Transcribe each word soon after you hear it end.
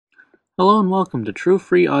Hello and welcome to True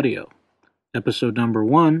Free Audio, episode number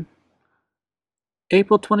 1,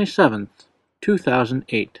 April 27th,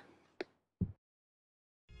 2008.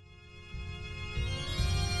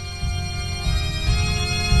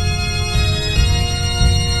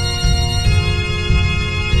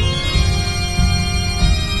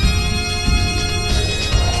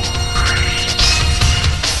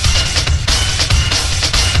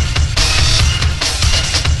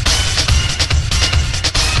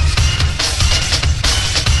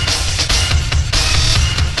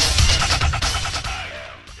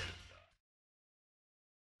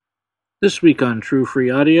 This week on True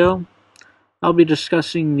Free Audio, I'll be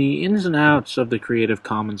discussing the ins and outs of the Creative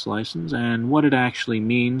Commons license and what it actually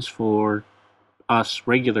means for us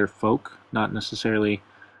regular folk, not necessarily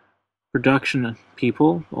production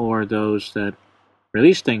people or those that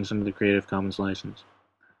release things under the Creative Commons license.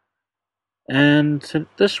 And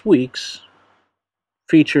this week's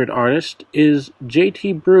featured artist is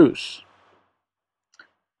JT Bruce.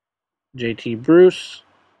 JT Bruce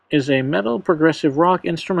is a metal, progressive rock,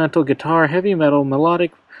 instrumental, guitar, heavy metal,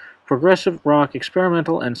 melodic, progressive rock,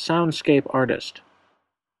 experimental, and soundscape artist.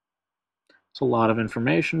 It's a lot of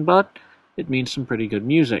information, but it means some pretty good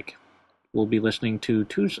music. We'll be listening to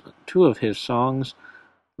two of his songs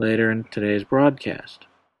later in today's broadcast.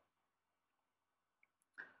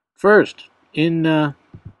 First, in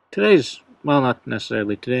today's, well, not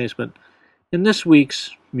necessarily today's, but in this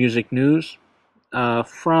week's music news,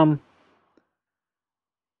 from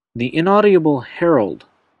the Inaudible Herald,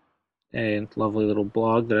 a lovely little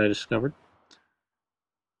blog that I discovered,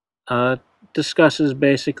 discusses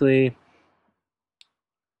basically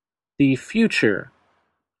the future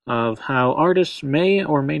of how artists may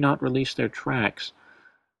or may not release their tracks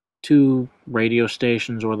to radio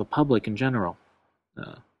stations or the public in general.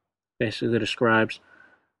 Basically describes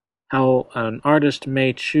how an artist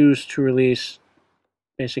may choose to release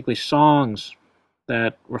basically songs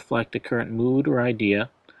that reflect a current mood or idea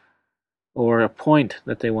or a point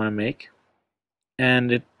that they want to make,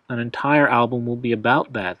 and an entire album will be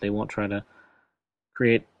about that. They won't try to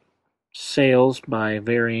create sales by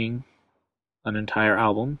varying an entire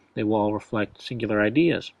album. They will all reflect singular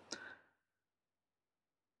ideas.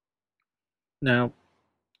 Now,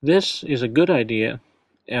 this is a good idea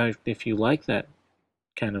if you like that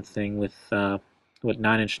kind of thing with what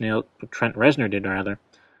Trent Reznor did rather,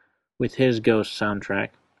 with his Ghost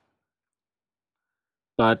soundtrack.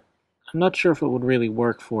 But I'm not sure if it would really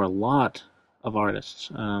work for a lot of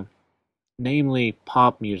artists, namely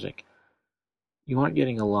pop music. You aren't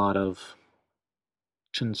getting a lot of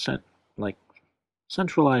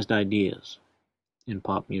centralized ideas in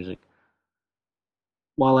pop music.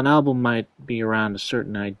 While an album might be around a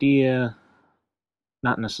certain idea,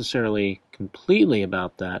 not necessarily completely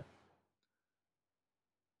about that,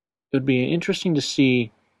 it would be interesting to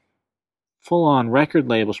see full-on record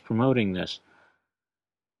labels promoting this.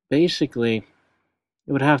 Basically,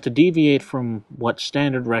 it would have to deviate from what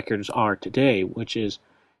standard records are today, which is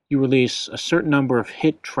you release a certain number of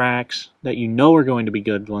hit tracks that you know are going to be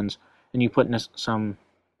good ones, and you put some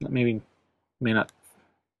that maybe may not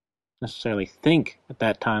necessarily think at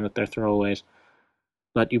that time that they're throwaways,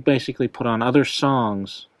 but you basically put on other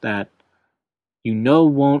songs that you know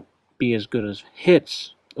won't be as good as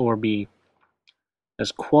hits or be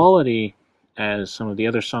as quality as some of the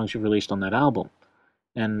other songs you've released on that album.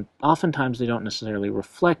 And oftentimes they don't necessarily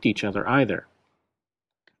reflect each other either.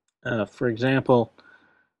 For example,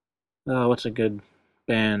 what's a good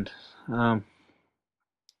band? Let's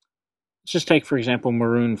just take, for example,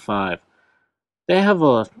 Maroon 5. They have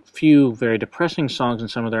a few very depressing songs in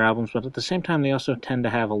some of their albums, but at the same time they also tend to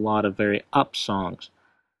have a lot of very up songs.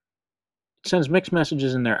 It sends mixed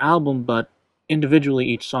messages in their album, but individually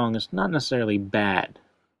each song is not necessarily bad.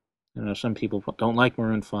 You know, some people don't like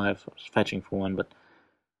Maroon 5, I was fetching for one, but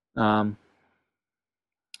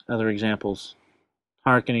other examples,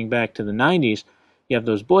 harkening back to the 90s, you have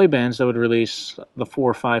those boy bands that would release the 4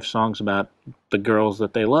 or 5 songs about the girls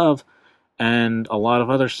that they love, and a lot of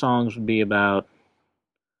other songs would be about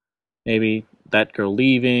maybe that girl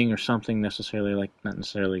leaving or something necessarily, like not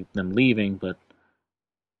necessarily them leaving, but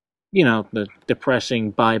you know, the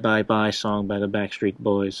depressing Bye Bye Bye song by the Backstreet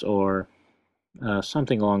Boys or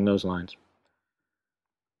something along those lines.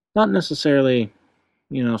 Not necessarily,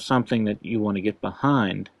 you know, something that you want to get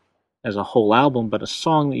behind as a whole album, but a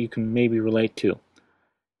song that you can maybe relate to.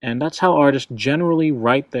 And that's how artists generally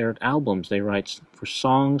write their albums. They write for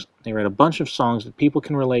songs, they write a bunch of songs that people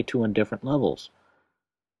can relate to on different levels.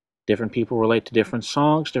 Different people relate to different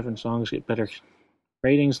songs get better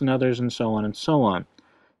ratings than others, and so on and so on.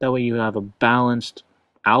 That way you have a balanced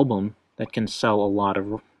album that can sell a lot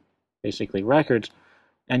of basically records,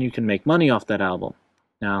 and you can make money off that album.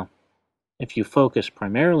 Now, if you focus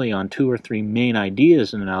primarily on 2 or 3 main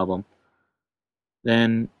ideas in an album,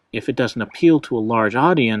 then if it doesn't appeal to a large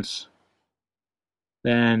audience,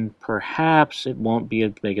 then perhaps it won't be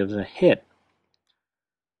as big of a hit.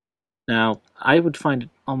 Now, I would find it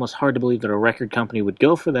almost hard to believe that a record company would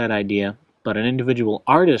go for that idea, but an individual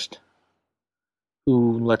artist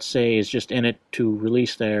who, let's say, is just in it to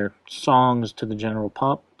release their songs to the general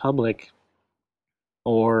public,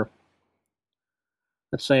 or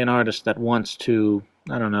let's say an artist that wants to,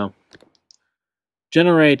 I don't know,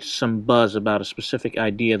 generate some buzz about a specific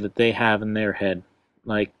idea that they have in their head.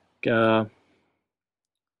 Like, band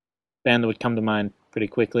that would come to mind pretty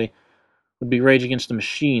quickly would be Rage Against the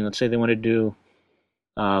Machine. Let's say they want to do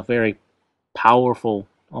very powerful,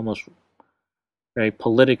 almost very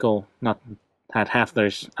political, not that half their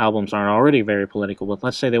albums aren't already very political, but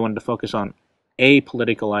let's say they wanted to focus on a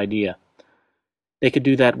political idea. They could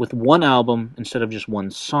do that with one album instead of just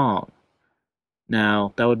one song.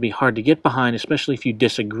 Now, that would be hard to get behind, especially if you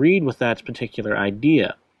disagreed with that particular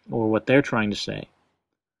idea or what they're trying to say.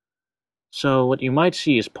 So what you might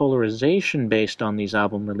see is polarization based on these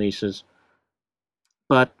album releases,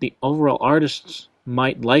 but the overall artists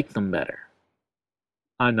might like them better.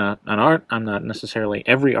 I'm not necessarily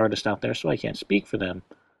every artist out there, so I can't speak for them,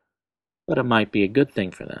 but it might be a good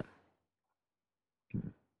thing for them.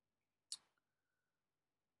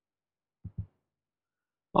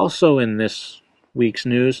 Also in this week's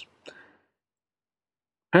news,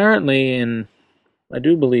 apparently in, I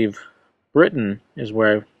do believe, Britain is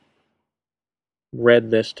where I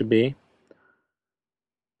read this to be,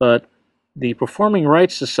 but the Performing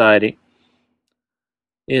Rights Society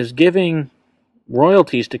is giving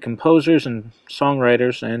royalties to composers and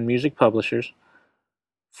songwriters and music publishers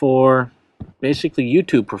for basically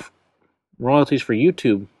royalties for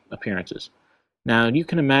YouTube appearances. Now, you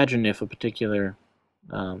can imagine if a particular,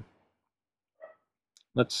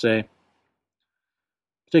 let's say,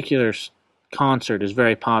 particular concert is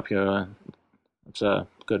very popular. It's a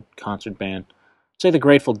good concert band. Say the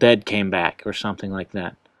Grateful Dead came back or something like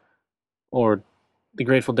that. Or the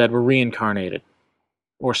Grateful Dead were reincarnated.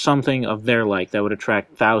 Or something of their like that would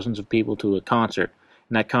attract thousands of people to a concert.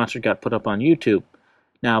 And that concert got put up on YouTube.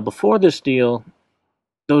 Now, before this deal,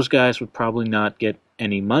 those guys would probably not get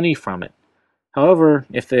any money from it. However,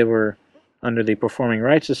 if they were under the Performing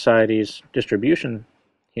Rights Society's distribution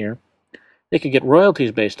here, they could get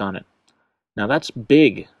royalties based on it. Now, that's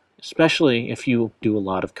big, especially if you do a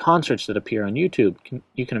lot of concerts that appear on YouTube.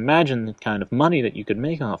 You can imagine the kind of money that you could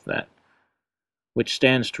make off that, which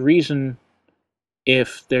stands to reason.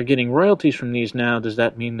 If they're getting royalties from these now, does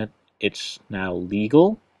that mean that it's now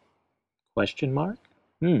legal? Question mark?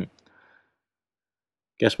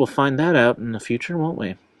 Guess we'll find that out in the future, won't we?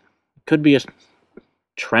 It could be a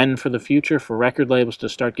trend for the future for record labels to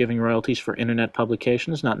start giving royalties for internet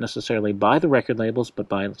publications, not necessarily by the record labels, but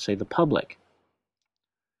by, let's say, the public.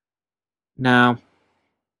 Now,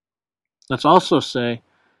 let's also say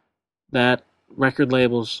that record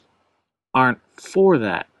labels aren't for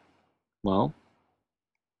that. Well,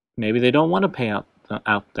 maybe they don't want to pay out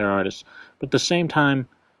their artists, but at the same time,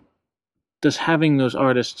 does having those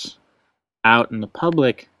artists out in the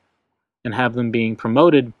public and have them being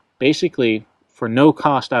promoted basically for no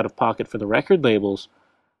cost out of pocket for the record labels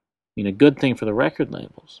mean a good thing for the record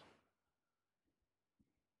labels?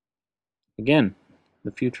 Again,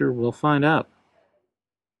 the future we'll find out.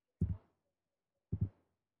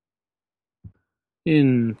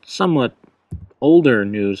 In somewhat older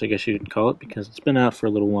news, I guess you could call it, because it's been out for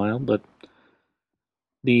a little while, but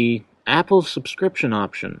the Apple subscription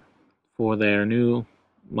option for their new,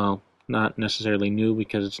 well, not necessarily new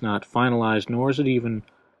because it's not finalized, nor is it even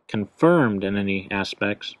confirmed in any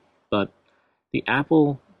aspects, but the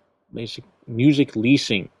Apple basic music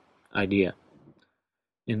leasing idea,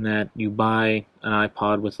 in that you buy an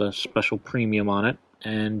iPod with a special premium on it,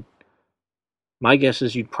 and my guess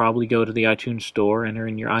is you'd probably go to the iTunes store, enter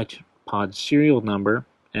in your iPod serial number,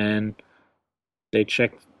 and they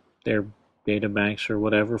check their data banks or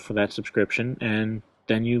whatever for that subscription, and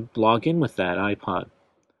then you log in with that iPod,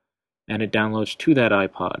 and it downloads to that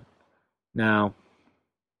iPod. Now,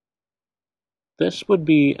 this would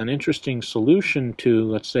be an interesting solution to,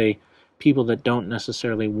 let's say, people that don't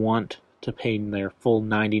necessarily want to pay their full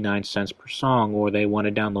 99 cents per song, or they want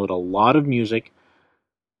to download a lot of music,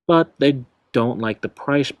 but they don't like the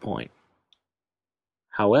price point.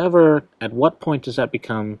 However, at what point does that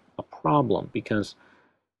become a problem? Because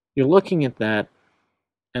you're looking at that,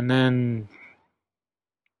 and then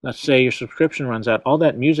let's say your subscription runs out. All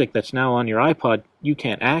that music that's now on your iPod you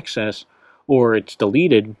can't access, or it's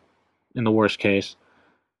deleted in the worst case.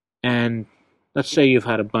 And let's say you've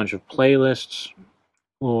had a bunch of playlists,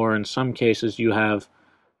 or in some cases you have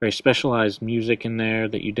very specialized music in there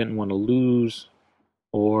that you didn't want to lose,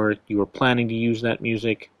 or you were planning to use that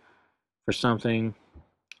music for something,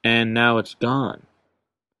 and now it's gone.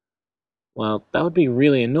 Well, that would be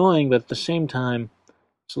really annoying, but at the same time,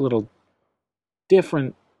 it's a little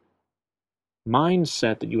different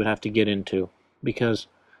mindset that you would have to get into. Because,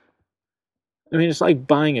 I mean, it's like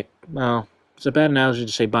buying well, it's a bad analogy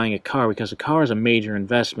to say buying a car, because a car is a major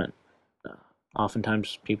investment.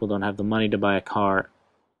 Oftentimes, people don't have the money to buy a car,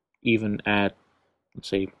 even at, let's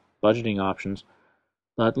say, budgeting options.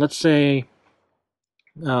 But let's say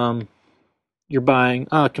you're buying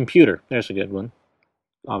a computer. There's a good one.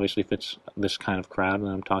 Obviously fits this kind of crowd that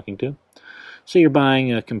I'm talking to. So you're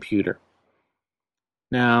buying a computer.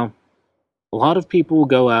 Now, a lot of people will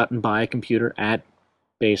go out and buy a computer at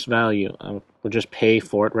base value, or just pay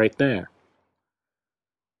for it right there.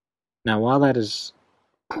 Now, while that is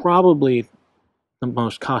probably the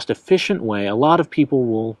most cost-efficient way, a lot of people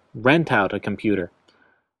will rent out a computer.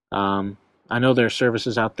 I know there are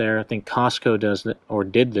services out there. I think Costco does that, or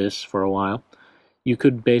did this for a while. You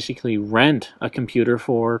could basically rent a computer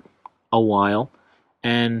for a while,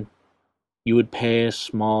 and you would pay a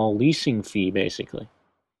small leasing fee, basically.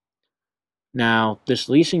 Now, this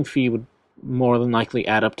leasing fee would more than likely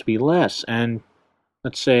add up to be less, and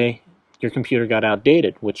let's say your computer got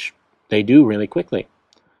outdated, which they do really quickly.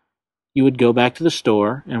 You would go back to the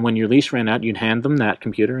store, and when your lease ran out, you'd hand them that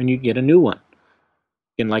computer, and you'd get a new one.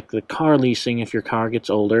 And like the car leasing, if your car gets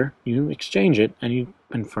older, you exchange it, and you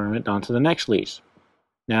confirm it onto the next lease.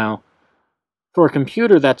 Now, for a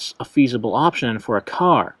computer, that's a feasible option for a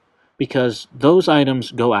car, because those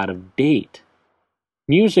items go out of date.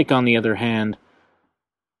 Music, on the other hand,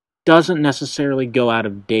 doesn't necessarily go out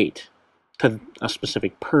of date to a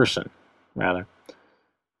specific person, rather.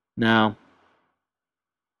 Now,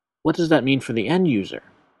 what does that mean for the end user?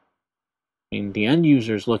 I mean, the end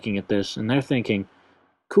user is looking at this and they're thinking,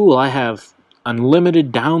 cool, I have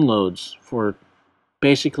unlimited downloads for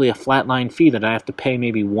basically a flatline fee that I have to pay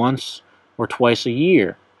maybe once or twice a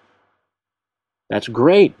year. That's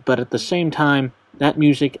great, but at the same time, that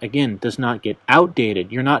music, again, does not get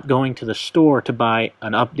outdated. You're not going to the store to buy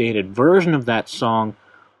an updated version of that song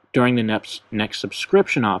during the next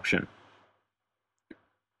subscription option.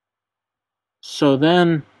 So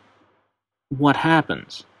then, what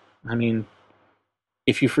happens? I mean,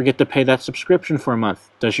 if you forget to pay that subscription for a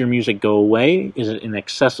month, does your music go away? Is it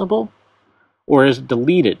inaccessible? Or is it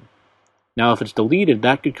deleted? Now, if it's deleted,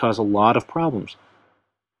 that could cause a lot of problems.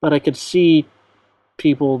 But I could see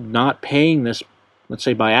people not paying this, let's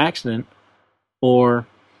say by accident, or,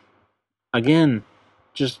 again,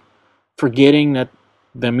 just forgetting that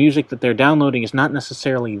the music that they're downloading is not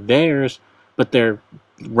necessarily theirs, but they're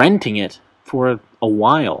renting it for a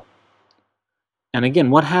while. And again,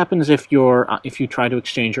 what happens if you try to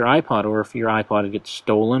exchange your iPod, or if your iPod gets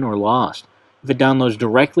stolen or lost? If it downloads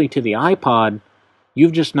directly to the iPod,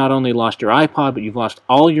 you've just not only lost your iPod, but you've lost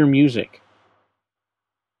all your music.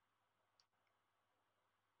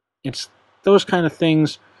 It's those kind of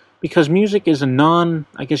things, because music is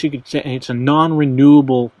I guess you could say it's a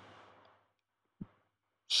non-renewable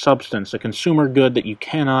substance, a consumer good that you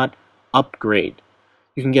cannot upgrade.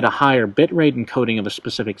 You can get a higher bitrate encoding of a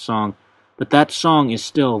specific song, but that song is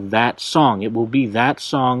still that song. It will be that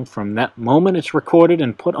song from that moment it's recorded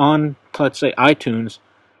and put on, let's say, iTunes,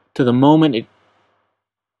 to the moment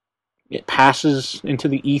it passes into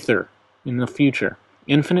the ether in the future.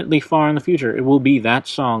 Infinitely far in the future, it will be that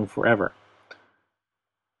song forever.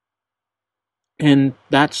 And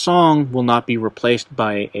that song will not be replaced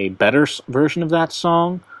by a better version of that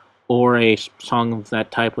song, or a song of that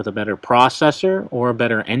type with a better processor or a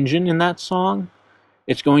better engine in that song.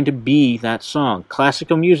 It's going to be that song.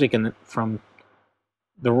 Classical music from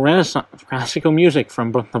the Renaissance, classical music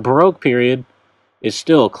from the Baroque period is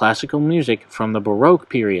still classical music from the Baroque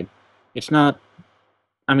period. It's not,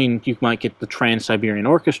 I mean, you might get the Trans-Siberian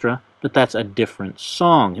Orchestra, but that's a different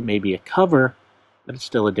song. It may be a cover, but it's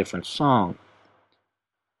still a different song.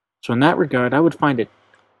 So in that regard, I would find it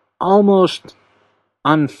almost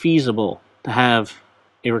unfeasible to have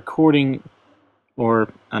a recording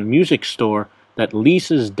or a music store that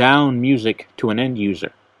leases down music to an end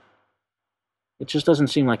user. It just doesn't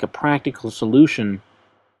seem like a practical solution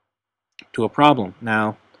to a problem.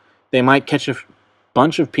 Now, they might catch a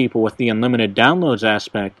bunch of people with the unlimited downloads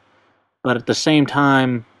aspect, but at the same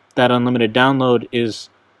time, that unlimited download is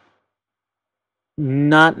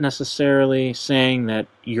not necessarily saying that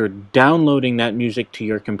you're downloading that music to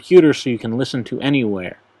your computer so you can listen to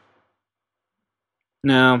anywhere.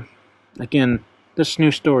 Now, again, this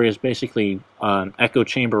new story is basically an echo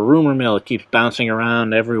chamber rumor mill. It keeps bouncing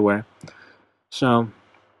around everywhere. So,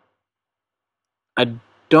 I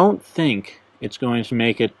don't think it's going to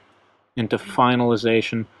make it into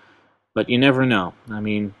finalization, but you never know. I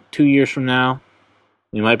mean, 2 years from now,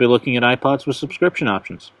 we might be looking at iPods with subscription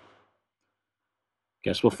options.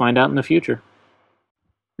 Guess we'll find out in the future.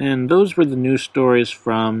 And those were the news stories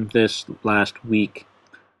from this last week.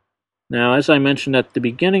 Now, as I mentioned at the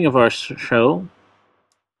beginning of our show,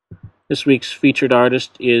 this week's featured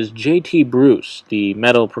artist is J.T. Bruce, the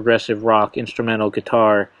metal progressive rock instrumental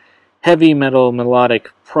guitar, heavy metal melodic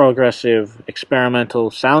progressive experimental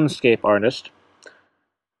soundscape artist.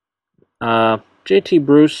 J.T.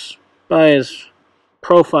 Bruce, by his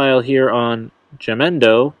profile here on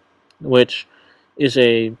Jamendo, which is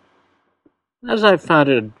as I've found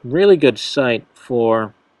it, a really good site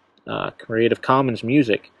for Creative Commons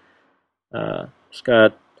music. It's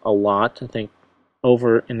got a lot, I think,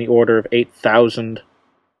 over in the order of 8,000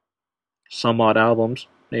 some odd albums,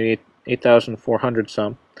 maybe 8,400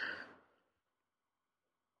 some.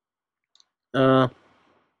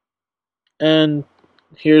 And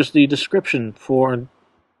here's the description for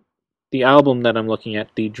the album that I'm looking at,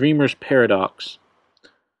 The Dreamer's Paradox.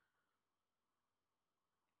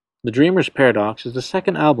 The Dreamer's Paradox is the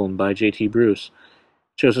second album by J.T. Bruce.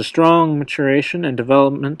 It shows a strong maturation and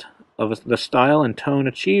development of the style and tone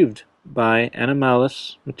achieved by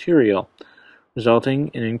Animalis material, resulting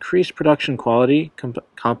in increased production quality,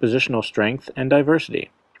 compositional strength, and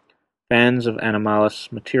diversity. Fans of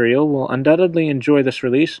Animalis material will undoubtedly enjoy this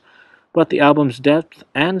release, but the album's depth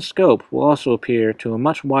and scope will also appeal to a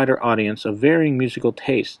much wider audience of varying musical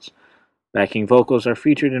tastes. Backing vocals are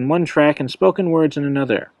featured in one track and spoken words in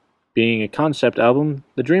another. Being a concept album,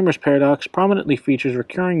 The Dreamer's Paradox prominently features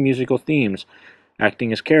recurring musical themes,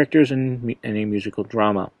 acting as characters in a musical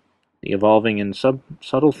drama. The evolving and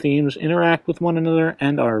subtle themes interact with one another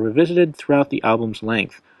and are revisited throughout the album's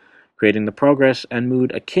length, creating the progress and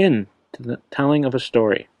mood akin to the telling of a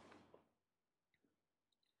story.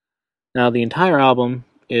 Now, the entire album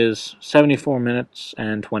is 74 minutes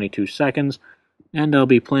and 22 seconds, and I'll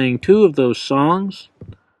be playing two of those songs,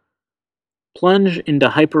 Plunge into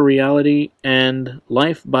Hyperreality and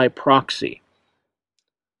Life by Proxy.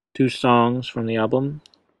 Two songs from the album.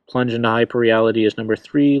 Plunge into Hyperreality is number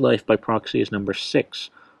 3, Life by Proxy is number 6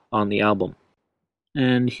 on the album.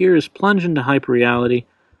 And here is Plunge into Hyperreality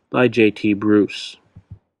by J.T. Bruce.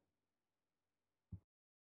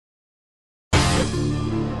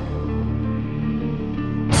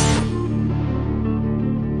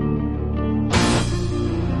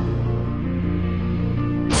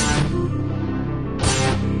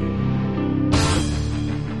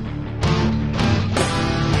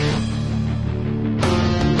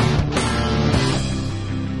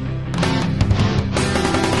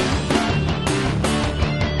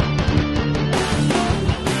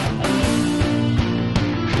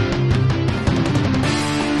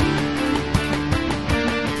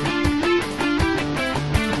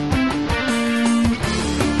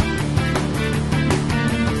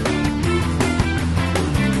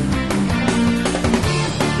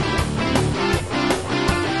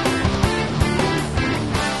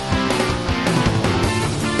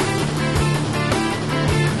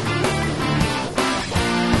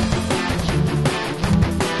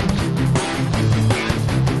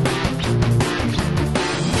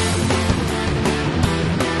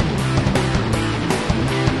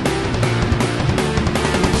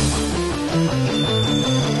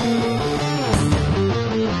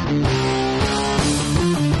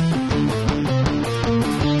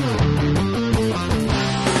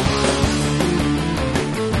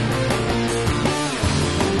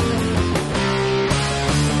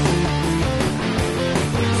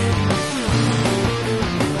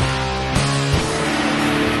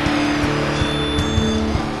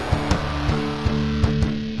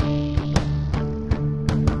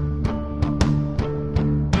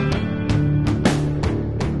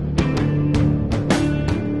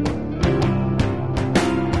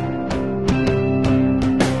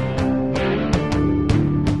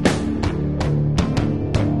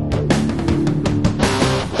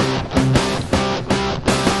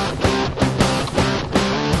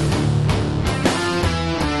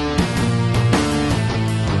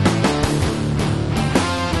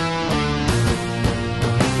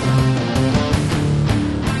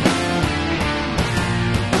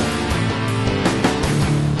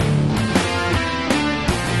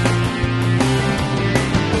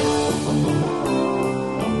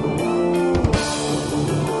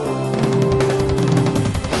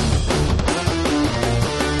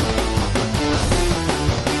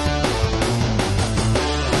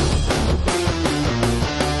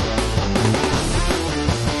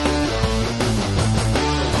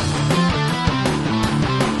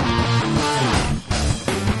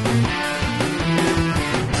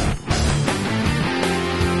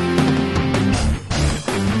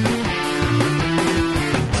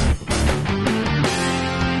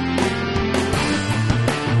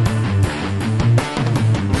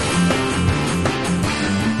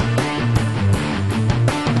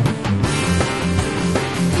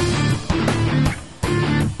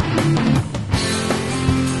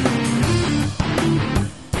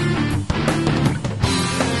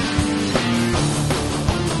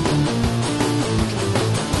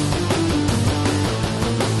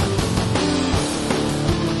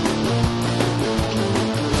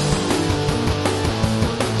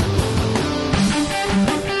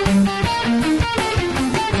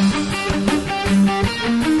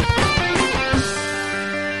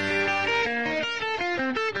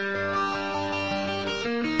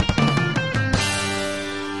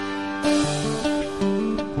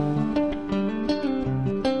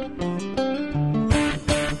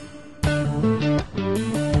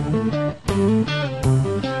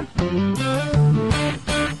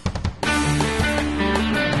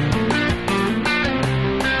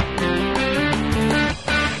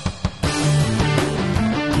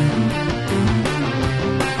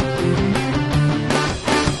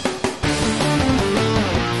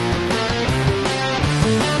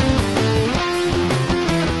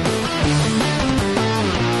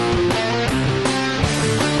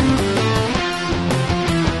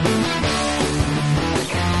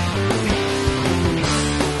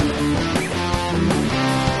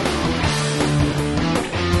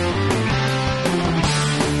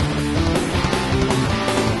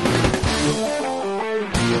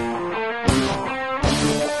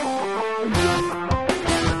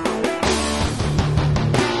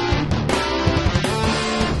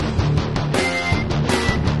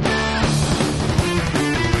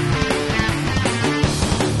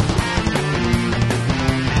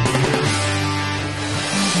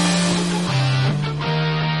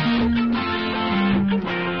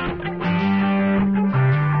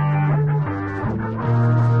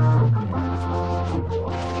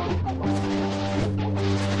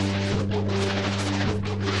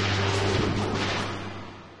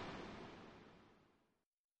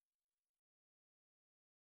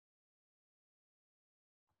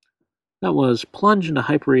 That was "Plunge into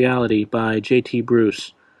Hyperreality" by J.T.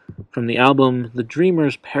 Bruce from the album The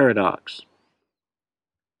Dreamer's Paradox.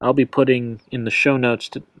 I'll be putting in the show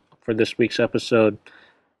notes for this week's episode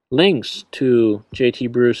links to J.T.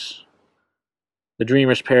 Bruce, The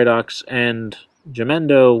Dreamer's Paradox, and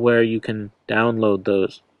Jamendo, where you can download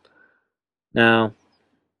those. Now,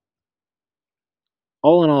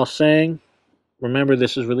 all in all saying, remember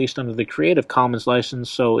this is released under the Creative Commons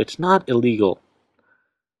license, so it's not illegal.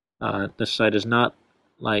 This site is not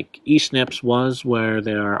like eSnips was, where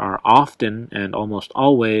there are often and almost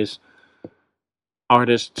always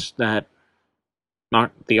artists that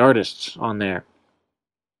aren't the artists on there.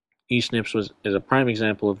 eSnips is a prime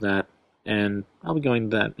example of that, and I'll be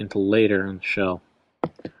going into later in the show.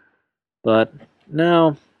 But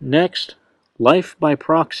now, next, Life by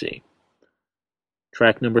Proxy,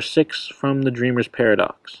 track number 6 from The Dreamer's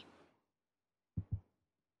Paradox.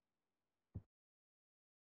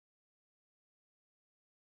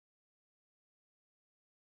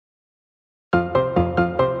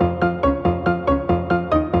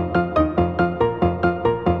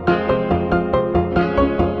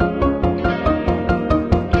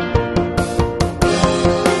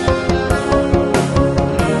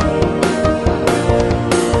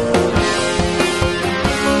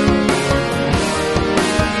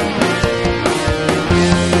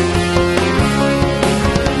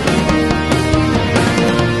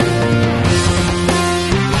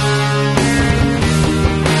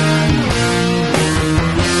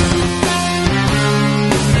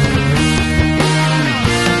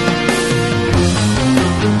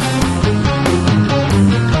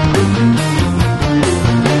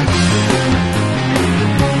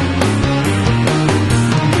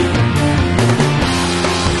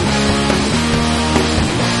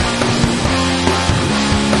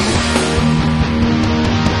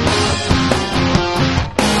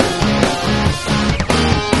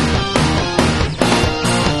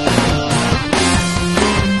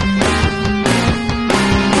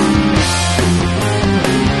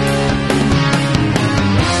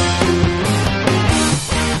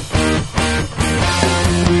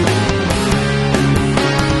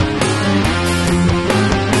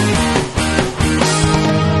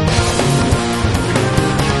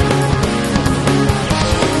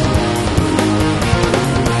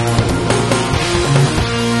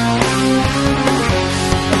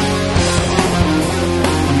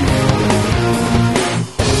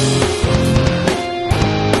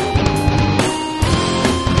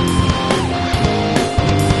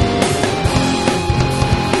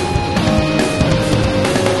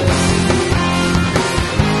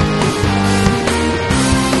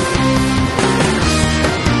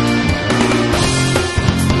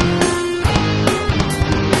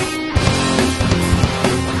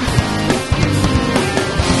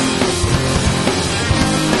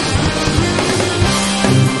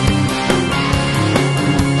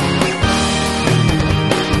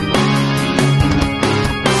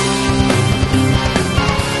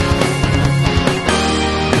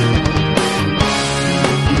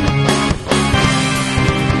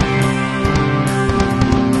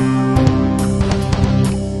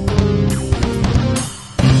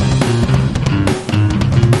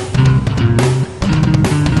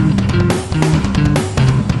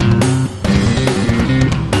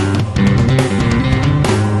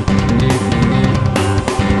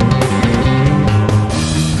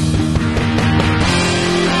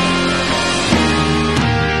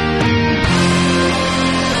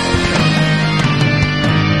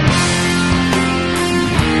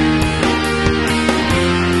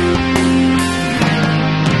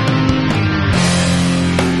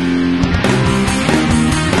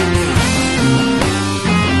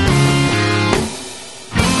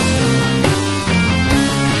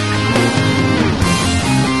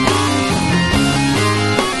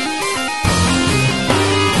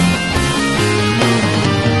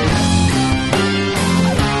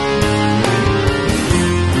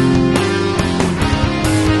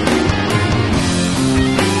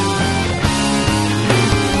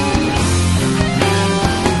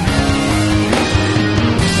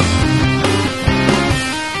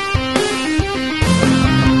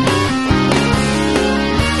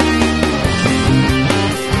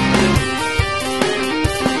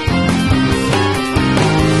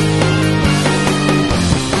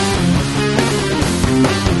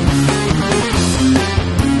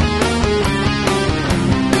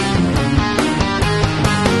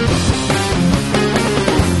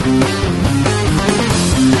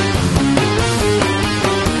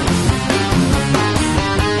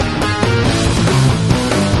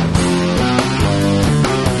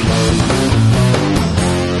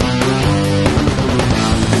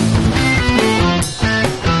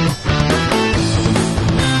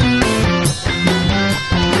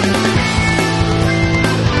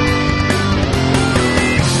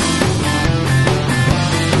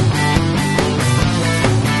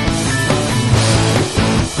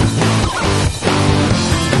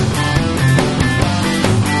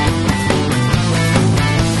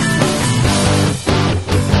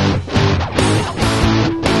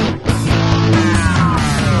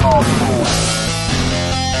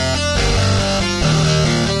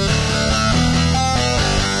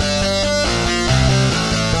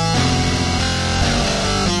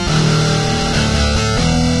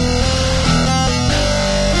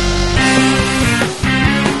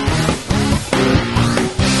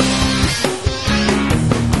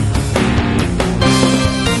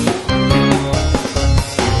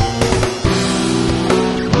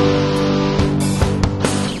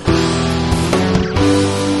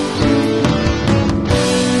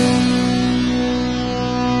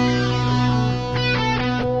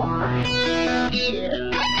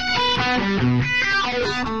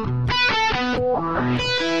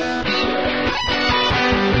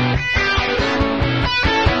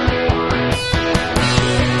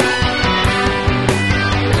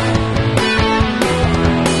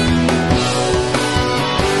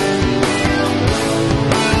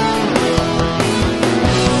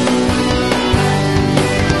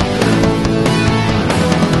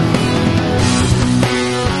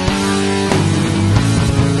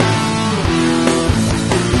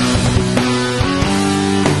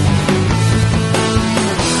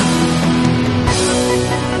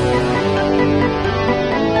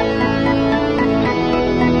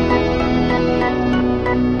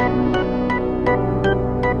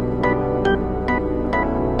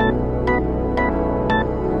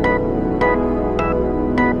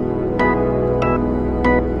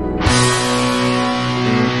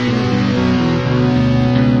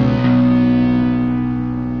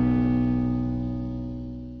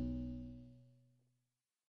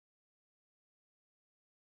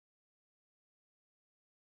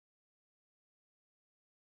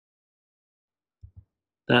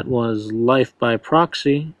 That was Life by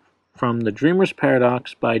Proxy from The Dreamer's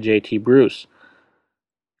Paradox by J.T. Bruce.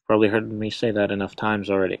 Probably heard me say that enough times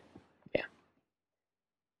already. Yeah.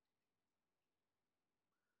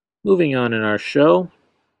 Moving on in our show.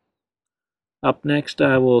 Up next,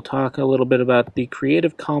 I will talk a little bit about the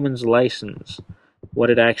Creative Commons license, what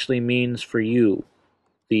it actually means for you,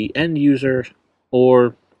 the end user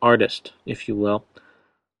or artist, if you will.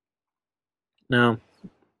 Now,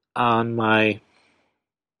 on my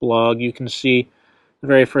blog, you can see the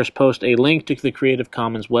very first post, a link to the Creative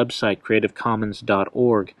Commons website,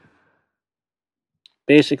 creativecommons.org.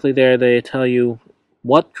 Basically there they tell you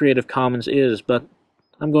what Creative Commons is, but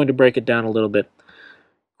I'm going to break it down a little bit.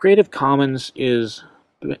 Creative Commons is,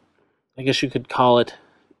 I guess you could call it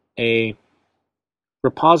a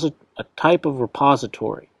type of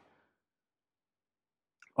repository.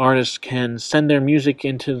 Artists can send their music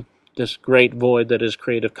into this great void that is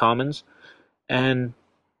Creative Commons, and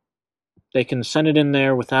they can send it in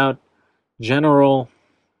there without general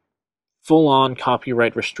full-on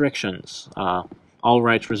copyright restrictions, all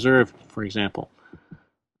rights reserved, for example.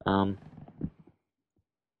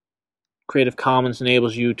 Creative Commons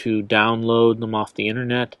enables you to download them off the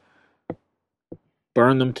internet,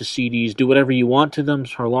 burn them to CDs, do whatever you want to them,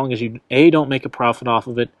 so long as you, A, don't make a profit off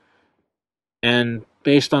of it, and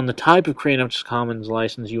based on the type of Creative Commons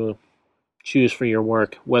license you will choose for your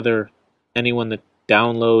work, whether anyone that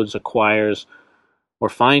downloads, acquires, or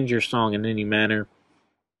finds your song in any manner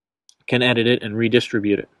can edit it and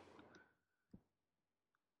redistribute it.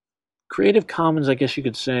 Creative Commons, I guess you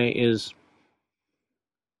could say, is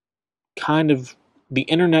kind of the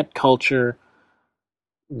internet culture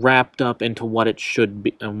wrapped up into what it should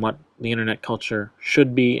be, and what the internet culture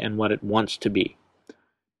should be and what it wants to be.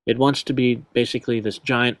 It wants to be basically this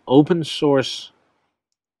giant open source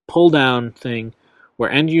pull-down thing where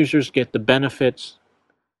end users get the benefits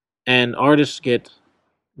and artists get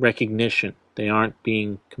recognition. They aren't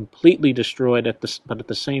being completely destroyed, but at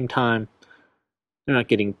the same time, they're not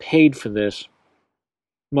getting paid for this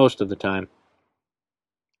most of the time.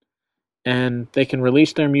 And they can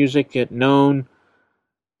release their music, get well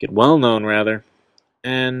known rather,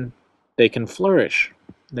 and they can flourish.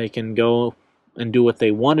 They can go and do what they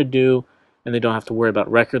want to do, and they don't have to worry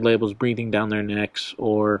about record labels breathing down their necks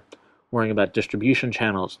or worrying about distribution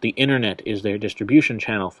channels. The internet is their distribution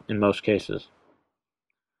channel in most cases.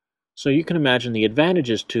 So you can imagine the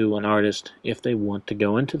advantages to an artist if they want to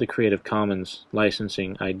go into the Creative Commons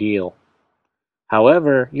licensing ideal.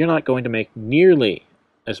 However, you're not going to make nearly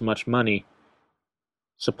as much money,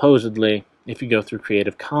 supposedly, if you go through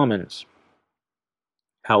Creative Commons.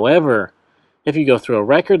 However, if you go through a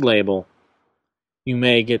record label, you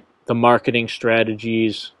may get the marketing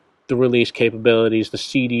strategies, the release capabilities, the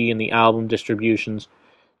CD and the album distributions.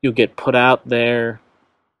 You'll get put out there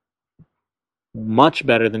much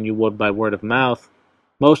better than you would by word of mouth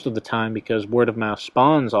most of the time, because word of mouth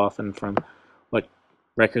spawns often from what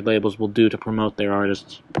record labels will do to promote their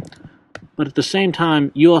artists. But at the same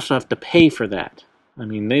time, you also have to pay for that. I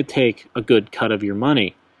mean, they take a good cut of your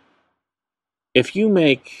money. If you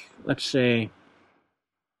make, let's say,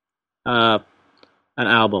 an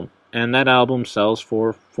album, and that album sells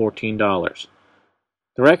for $14,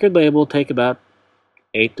 the record label will take about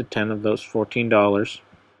 8 to 10 of those $14,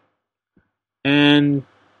 and,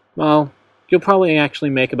 well, you'll probably actually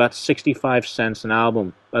make about 65 cents an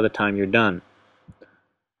album by the time you're done.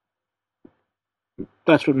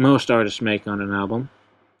 That's what most artists make on an album.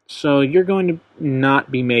 So you're going to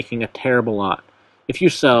not be making a terrible lot. If you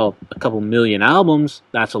sell a couple million albums,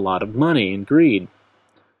 that's a lot of money and greed.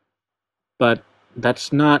 but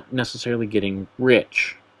that's not necessarily getting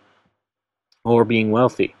rich or being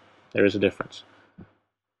wealthy. There is a difference.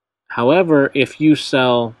 However, if you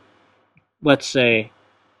sell, let's say,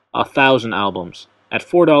 1,000 albums at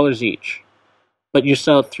 $4 each, but you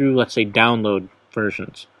sell it through, let's say, download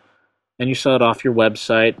versions, and you sell it off your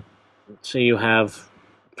website, say you have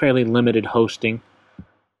fairly limited hosting,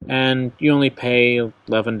 and you only pay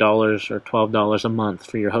 $11 or $12 a month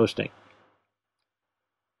for your hosting.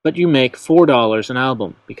 But you make $4 an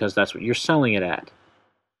album because that's what you're selling it at.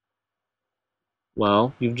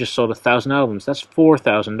 Well, you've just sold 1,000 albums. That's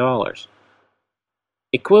 $4,000.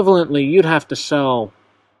 Equivalently, you'd have to sell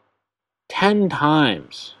 10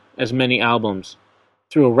 times as many albums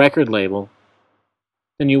through a record label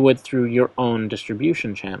than you would through your own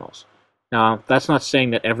distribution channels. Now, that's not saying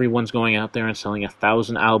that everyone's going out there and selling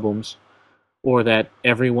 1,000 albums, or that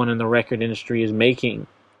everyone in the record industry is making,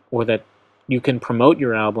 or that you can promote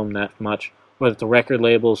your album that much, or that the record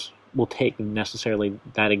labels will take necessarily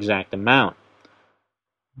that exact amount.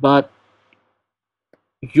 But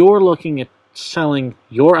you're looking at selling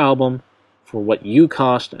your album for what you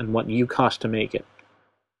cost and what you cost to make it,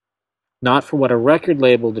 not for what a record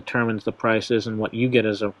label determines the price is and what you get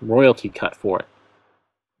as a royalty cut for it.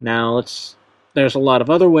 Now, there's a lot of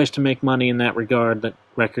other ways to make money in that regard that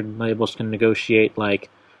record labels can negotiate, like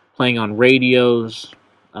playing on radios,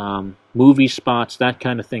 movie spots, that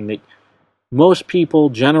kind of thing, that most people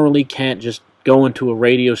generally can't just go into a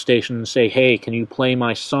radio station and say, hey, can you play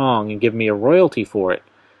my song and give me a royalty for it?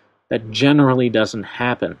 That generally doesn't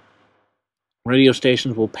happen. Radio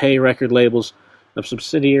stations will pay record labels of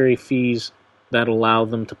subsidiary fees that allow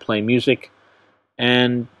them to play music,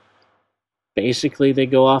 and basically they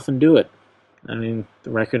go off and do it. I mean,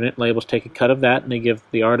 the record labels take a cut of that, and they give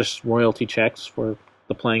the artists royalty checks for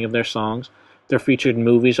the playing of their songs. If they're featured in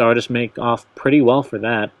movies, artists make off pretty well for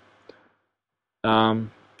that.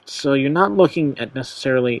 So you're not looking at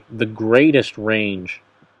necessarily the greatest range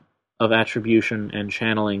of attribution and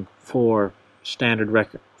channeling for standard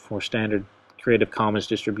Creative Commons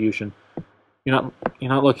distribution. You're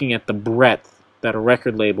not looking at the breadth that a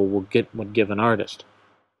record label would give an artist.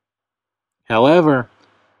 However,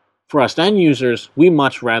 for us end users, we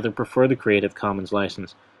much rather prefer the Creative Commons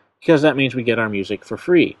license, because that means we get our music for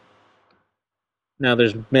free. Now,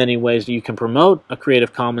 there's many ways that you can promote a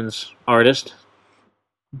Creative Commons artist.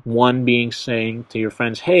 One being saying to your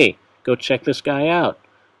friends, hey, go check this guy out,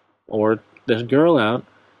 or this girl out,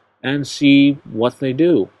 and see what they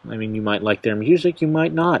do. I mean, you might like their music, you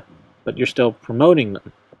might not, but you're still promoting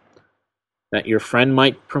them. That your friend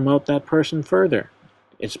might promote that person further.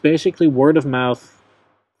 It's basically word of mouth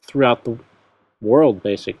throughout the world,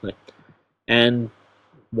 basically. And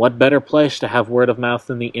what better place to have word of mouth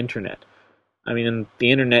than the internet? I mean, in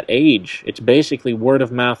the internet age, it's basically word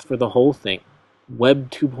of mouth for the whole thing.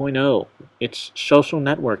 Web 2.0. It's social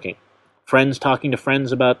networking. Friends talking to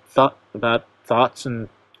friends about thoughts and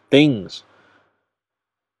things.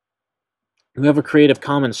 You have a Creative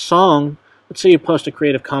Commons song. Let's say you post a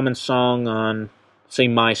Creative Commons song on, say,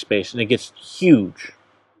 MySpace, and it gets huge.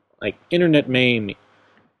 Like, internet meme.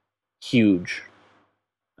 Huge.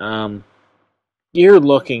 You're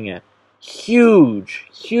looking at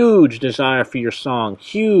huge desire for your song.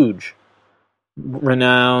 Huge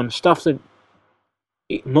renown. Stuff that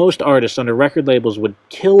most artists under record labels would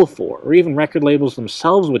kill for, or even record labels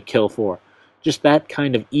themselves would kill for. Just that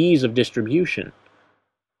kind of ease of distribution.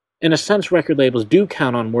 In a sense, record labels do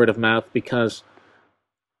count on word of mouth, because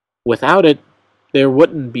without it, there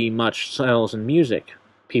wouldn't be much sales in music.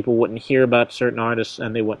 People wouldn't hear about certain artists,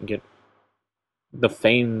 and they wouldn't get the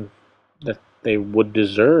fame that they would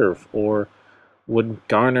deserve or would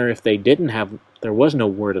garner if there was no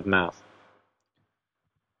word of mouth.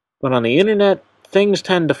 But on the internet, things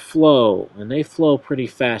tend to flow, and they flow pretty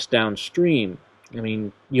fast downstream. I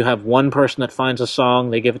mean, you have one person that finds a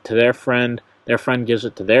song, they give it to their friend gives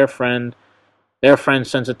it to their friend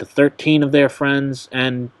sends it to 13 of their friends,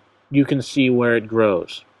 and you can see where it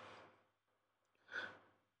grows.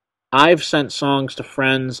 I've sent songs to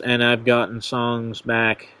friends, and I've gotten songs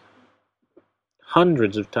back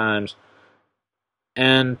hundreds of times,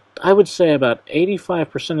 and I would say about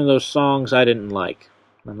 85% of those songs I didn't like.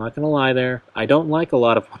 I'm not going to lie there. I don't like a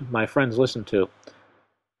lot of what my friends listen to.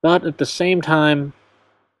 But at the same time,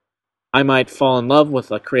 I might fall in love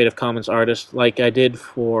with a Creative Commons artist, like I did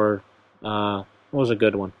for, what was a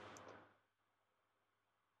good one?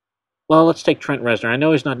 Well, let's take Trent Reznor. I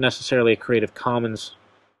know he's not necessarily a Creative Commons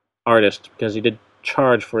artist, because he did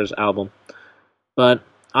charge for his album. But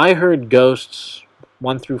I heard Ghosts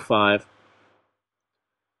 1 through 5,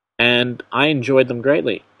 and I enjoyed them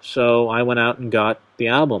greatly. So I went out and got the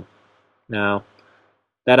album. Now,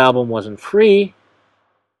 that album wasn't free,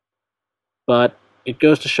 but it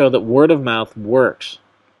goes to show that word of mouth works.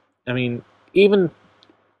 I mean, even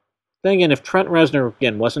then again, if Trent Reznor,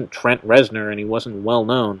 again, wasn't Trent Reznor and he wasn't well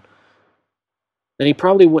known, then he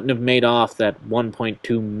probably wouldn't have made off that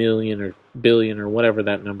 1.2 million or billion or whatever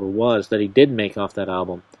that number was that he did make off that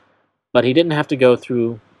album. But he didn't have to go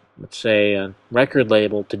through, let's say, a record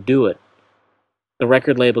label to do it. The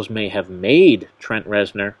record labels may have made Trent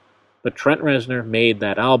Reznor, but Trent Reznor made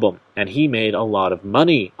that album, and he made a lot of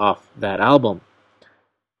money off that album.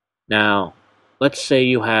 Now, let's say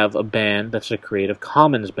you have a band that's a Creative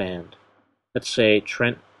Commons band. Let's say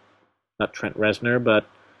not Trent Reznor, but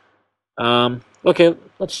okay,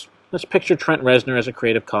 let's picture Trent Reznor as a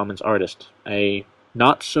Creative Commons artist, a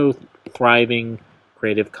not so thriving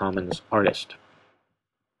Creative Commons artist.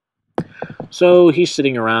 So he's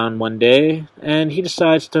sitting around one day, and he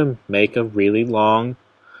decides to make a really long,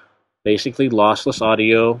 basically lossless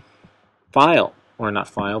audio file, or not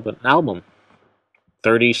file, but an album.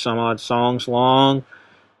 30 some odd songs long,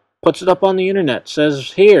 puts it up on the internet,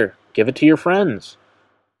 says, here, give it to your friends.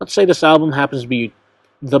 Let's say this album happens to be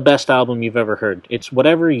the best album you've ever heard. It's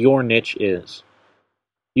whatever your niche is.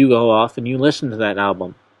 You go off and you listen to that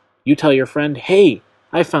album. You tell your friend, hey,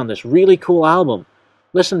 I found this really cool album.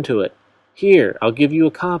 Listen to it. Here, I'll give you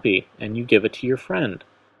a copy, and you give it to your friend.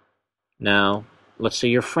 Now, let's say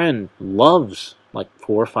your friend loves like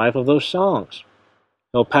 4 or 5 of those songs.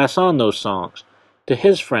 He'll pass on those songs to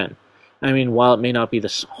his friend. I mean, while it may not be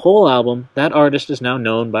the whole album, that artist is now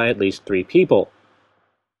known by at least 3 people.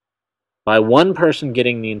 By one person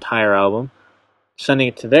getting the entire album, sending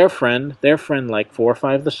it to their friend like 4 or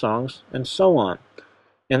 5 of the songs, and so on.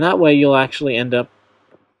 And that way you'll actually end up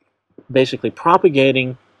basically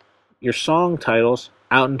propagating your song titles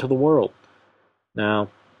out into the world. Now,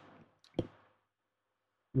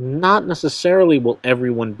 not necessarily will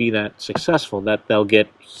everyone be that successful, that they'll get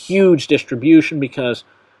huge distribution because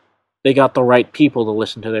they got the right people to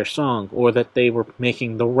listen to their song, or that they were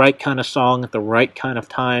making the right kind of song at the right kind of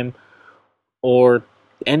time, or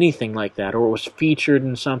anything like that, or it was featured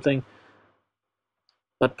in something.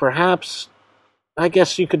 But perhaps, I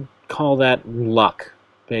guess you could call that luck,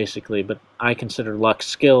 basically, but I consider luck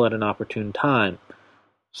skill at an opportune time.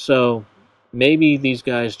 So maybe these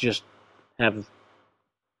guys just have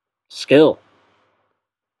skill.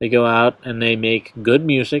 They go out and they make good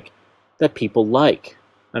music that people like.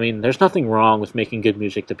 I mean, there's nothing wrong with making good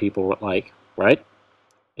music that people like, right?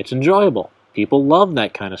 It's enjoyable. People love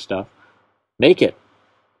that kind of stuff. Make it.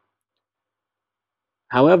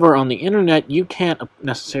 However, on the internet, you can't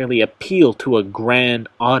necessarily appeal to a grand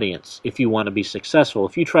audience if you want to be successful.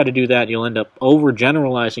 If you try to do that, you'll end up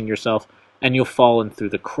overgeneralizing yourself and you'll fall in through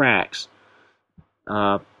the cracks.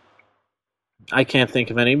 I can't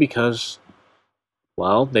think of any because,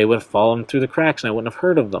 well, they would have fallen through the cracks and I wouldn't have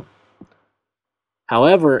heard of them.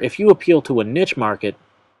 However, if you appeal to a niche market,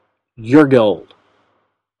 you're gold.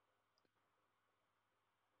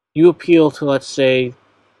 You appeal to, let's say,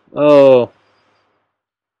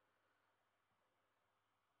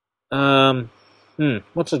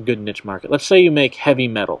 what's a good niche market? Let's say you make heavy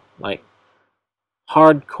metal, like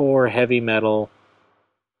hardcore heavy metal,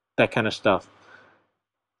 that kind of stuff.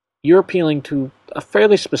 You're appealing to a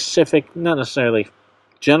fairly specific, not necessarily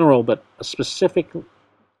general, but a specific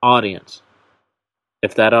audience.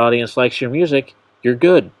 If that audience likes your music, you're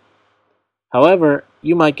good. However,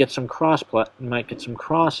 you might get some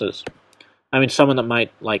crosses. I mean, someone that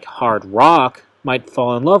might like hard rock might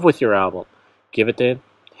fall in love with your album. Give it to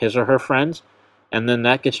his or her friends, and then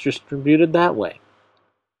that gets distributed that way.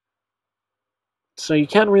 So you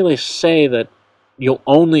can't really say that you'll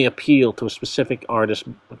only appeal to a specific artist,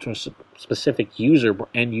 to a specific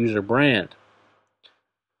end user brand.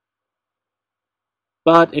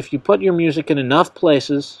 But if you put your music in enough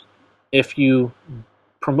places, if you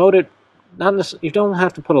promote it, you don't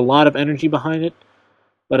have to put a lot of energy behind it,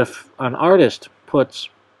 but if an artist puts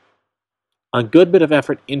a good bit of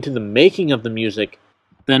effort into the making of the music,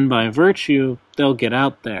 then by virtue, they'll get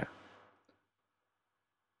out there.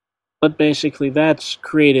 But basically, that's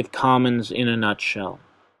Creative Commons in a nutshell.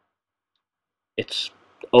 It's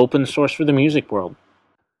open source for the music world.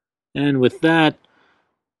 And with that,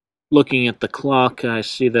 looking at the clock, I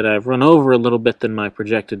see that I've run over a little bit than my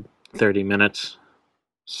projected 30 minutes.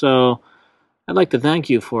 So, I'd like to thank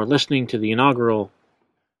you for listening to the inaugural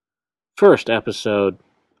first episode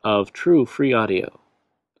of True Free Audio.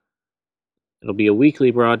 It'll be a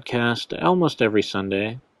weekly broadcast almost every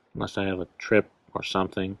Sunday, unless I have a trip or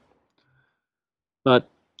something. But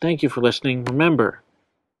thank you for listening. Remember,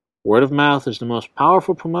 word of mouth is the most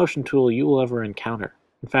powerful promotion tool you will ever encounter.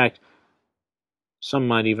 In fact, Some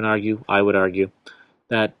might even argue, I would argue,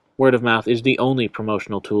 that word of mouth is the only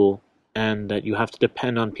promotional tool and that you have to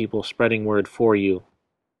depend on people spreading word for you.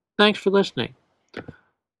 Thanks for listening.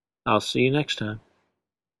 I'll see you next time.